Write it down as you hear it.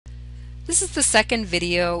This is the second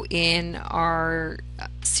video in our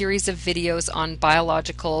series of videos on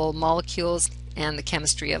biological molecules and the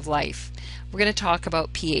chemistry of life. We're going to talk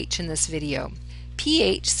about pH in this video.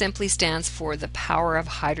 pH simply stands for the power of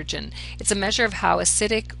hydrogen. It's a measure of how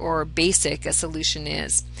acidic or basic a solution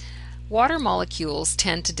is. Water molecules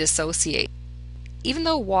tend to dissociate. Even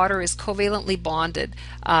though water is covalently bonded,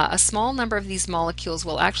 a small number of these molecules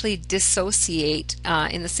will actually dissociate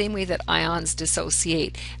in the same way that ions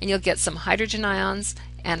dissociate, and you'll get some hydrogen ions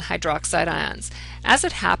and hydroxide ions. As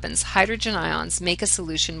it happens, hydrogen ions make a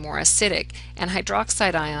solution more acidic, and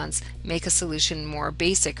hydroxide ions make a solution more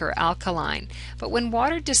basic or alkaline. But when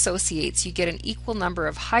water dissociates, you get an equal number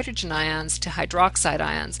of hydrogen ions to hydroxide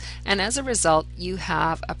ions, and as a result, you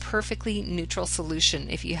have a perfectly neutral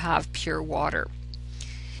solution if you have pure water.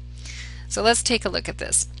 So let's take a look at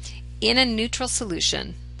this. In a neutral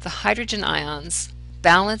solution, the hydrogen ions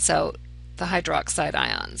balance out the hydroxide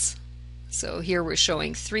ions. So here we're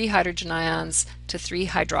showing 3 hydrogen ions to 3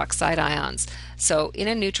 hydroxide ions. So in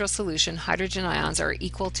a neutral solution, hydrogen ions are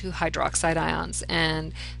equal to hydroxide ions,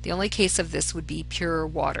 and the only case of this would be pure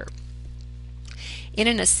water. In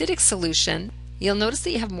an acidic solution, you'll notice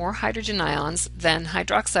that you have more hydrogen ions than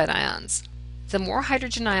hydroxide ions. The more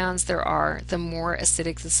hydrogen ions there are, the more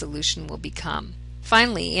acidic the solution will become.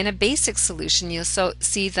 Finally, in a basic solution, you'll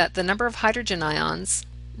see that the number of hydrogen ions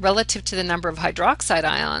relative to the number of hydroxide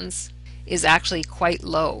ions is actually quite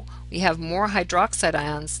low. We have more hydroxide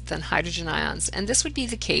ions than hydrogen ions, and this would be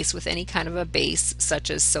the case with any kind of a base such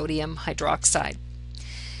as sodium hydroxide.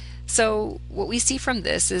 So what we see from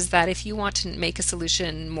this is that if you want to make a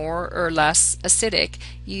solution more or less acidic,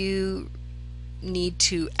 you need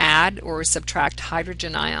to add or subtract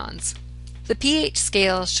hydrogen ions. The pH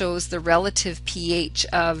scale shows the relative pH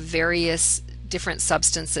of various different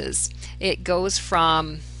substances. It goes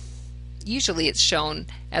from, usually it's shown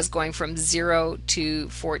as going from 0 to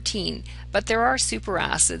 14, but there are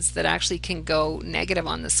superacids that actually can go negative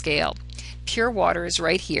on the scale. Pure water is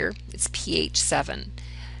right here, it's pH 7.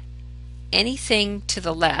 Anything to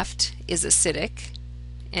the left is acidic,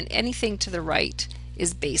 and anything to the right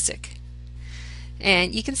is basic.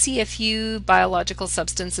 And you can see a few biological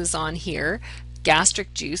substances on here.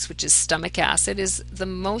 Gastric juice, which is stomach acid, is the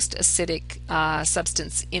most acidic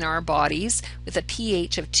substance in our bodies with a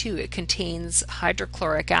pH of 2. It contains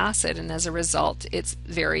hydrochloric acid, and as a result it's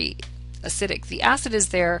very acidic. The acid is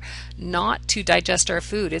there not to digest our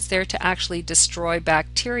food, it's there to actually destroy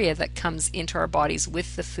bacteria that comes into our bodies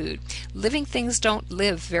with the food. Living things don't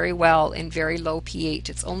live very well in very low pH.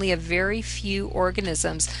 It's only a very few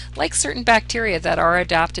organisms, like certain bacteria, that are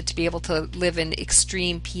adapted to be able to live in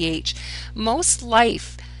extreme pH. Most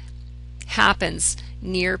life happens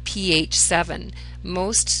near pH 7.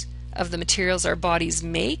 Most of the materials our bodies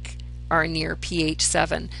make are near pH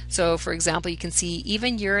 7. So for example, you can see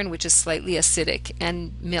even urine, which is slightly acidic,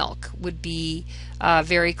 and milk would be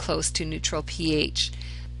very close to neutral pH.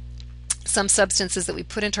 Some substances that we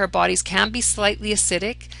put into our bodies can be slightly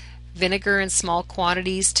acidic. Vinegar in small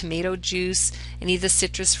quantities, tomato juice, any of the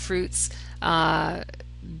citrus fruits,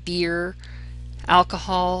 beer,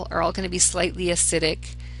 alcohol are all going to be slightly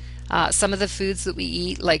acidic. Some of the foods that we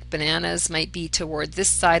eat, like bananas, might be toward this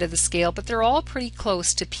side of the scale, but they're all pretty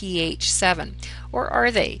close to pH 7. Or are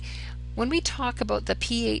they? When we talk about the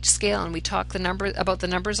pH scale and we talk about the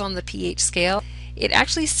numbers on the pH scale, it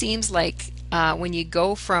actually seems like when you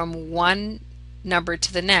go from one number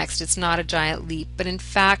to the next, it's not a giant leap, but in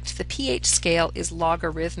fact the pH scale is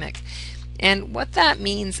logarithmic. And what that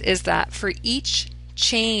means is that for each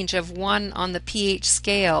change of 1 on the pH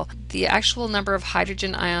scale, the actual number of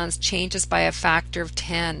hydrogen ions changes by a factor of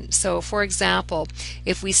 10. So for example,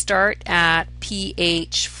 if we start at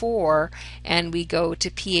pH 4 and we go to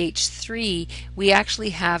pH 3, we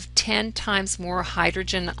actually have 10 times more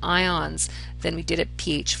hydrogen ions than we did at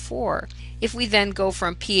pH 4. If we then go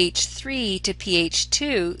from pH 3 to pH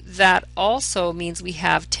 2, that also means we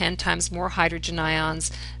have 10 times more hydrogen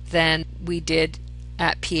ions than we did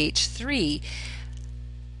at pH 3.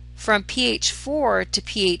 From pH 4 to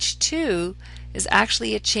pH 2 is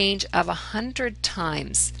actually a change of 100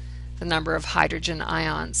 times the number of hydrogen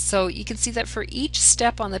ions. So you can see that for each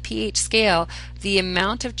step on the pH scale, the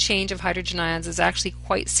amount of change of hydrogen ions is actually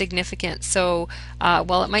quite significant. So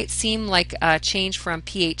while it might seem like a change from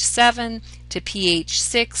pH 7 to pH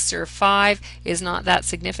 6 or 5 is not that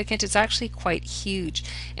significant, it's actually quite huge.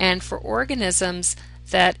 And for organisms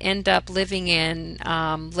that end up living in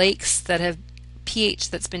lakes that have pH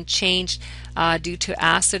that's been changed due to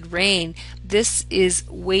acid rain, this is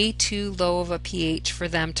way too low of a pH for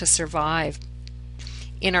them to survive.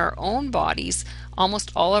 In our own bodies,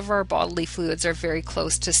 almost all of our bodily fluids are very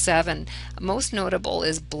close to 7. Most notable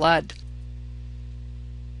is blood.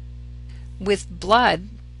 With blood,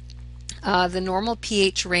 the normal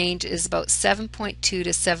pH range is about 7.2 to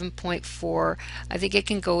 7.4. I think it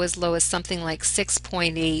can go as low as something like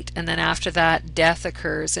 6.8, and then after that death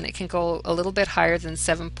occurs, and it can go a little bit higher than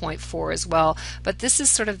 7.4 as well. But this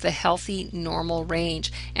is sort of the healthy normal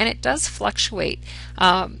range, and it does fluctuate.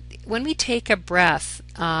 When we take a breath,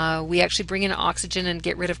 we actually bring in oxygen and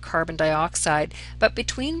get rid of carbon dioxide. But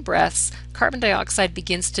between breaths, carbon dioxide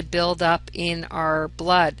begins to build up in our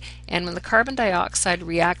blood. And when the carbon dioxide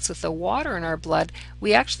reacts with the water in our blood,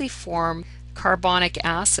 we actually form carbonic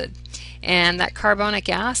acid. And that carbonic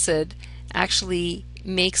acid actually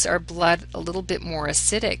makes our blood a little bit more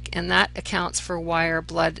acidic. And that accounts for why our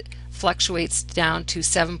blood fluctuates down to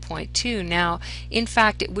 7.2. Now, in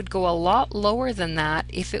fact, it would go a lot lower than that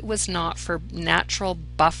if it was not for natural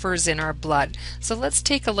buffers in our blood. So let's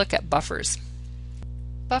take a look at buffers.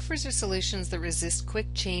 Buffers are solutions that resist quick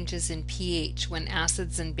changes in pH when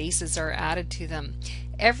acids and bases are added to them.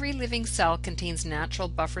 Every living cell contains natural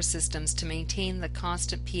buffer systems to maintain the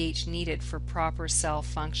constant pH needed for proper cell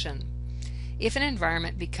function. If an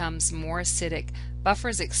environment becomes more acidic,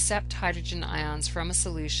 buffers accept hydrogen ions from a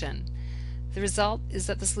solution. The result is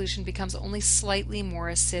that the solution becomes only slightly more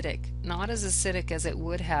acidic, not as acidic as it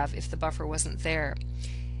would have if the buffer wasn't there.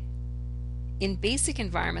 In basic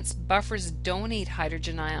environments, buffers donate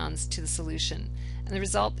hydrogen ions to the solution, and the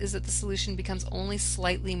result is that the solution becomes only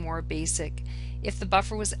slightly more basic. If the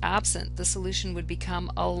buffer was absent, the solution would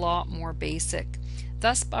become a lot more basic.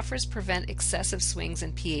 Thus, buffers prevent excessive swings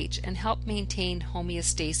in pH and help maintain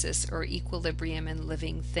homeostasis or equilibrium in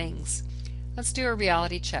living things. Let's do a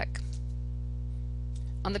reality check.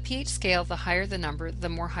 On the pH scale, the higher the number, the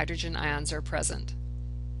more hydrogen ions are present.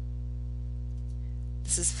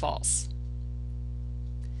 This is false.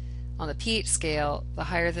 On the pH scale, the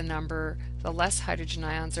higher the number, the less hydrogen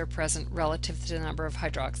ions are present relative to the number of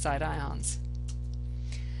hydroxide ions.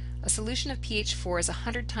 A solution of pH 4 is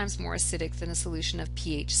 100 times more acidic than a solution of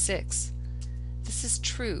pH 6. This is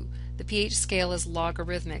true. The pH scale is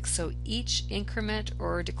logarithmic, so each increment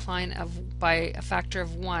or decline by a factor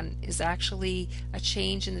of 1 is actually a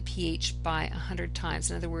change in the pH by 100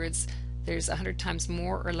 times. In other words, there's 100 times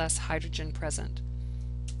more or less hydrogen present.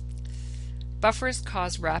 Buffers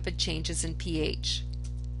cause rapid changes in pH.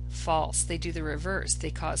 False. They do the reverse.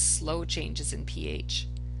 They cause slow changes in pH.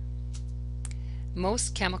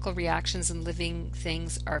 Most chemical reactions in living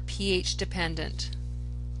things are pH dependent.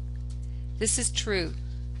 This is true.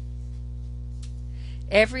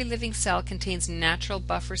 Every living cell contains natural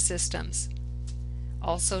buffer systems.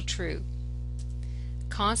 Also true.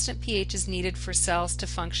 Constant pH is needed for cells to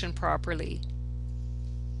function properly.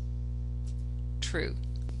 True.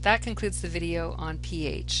 That concludes the video on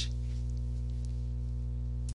pH.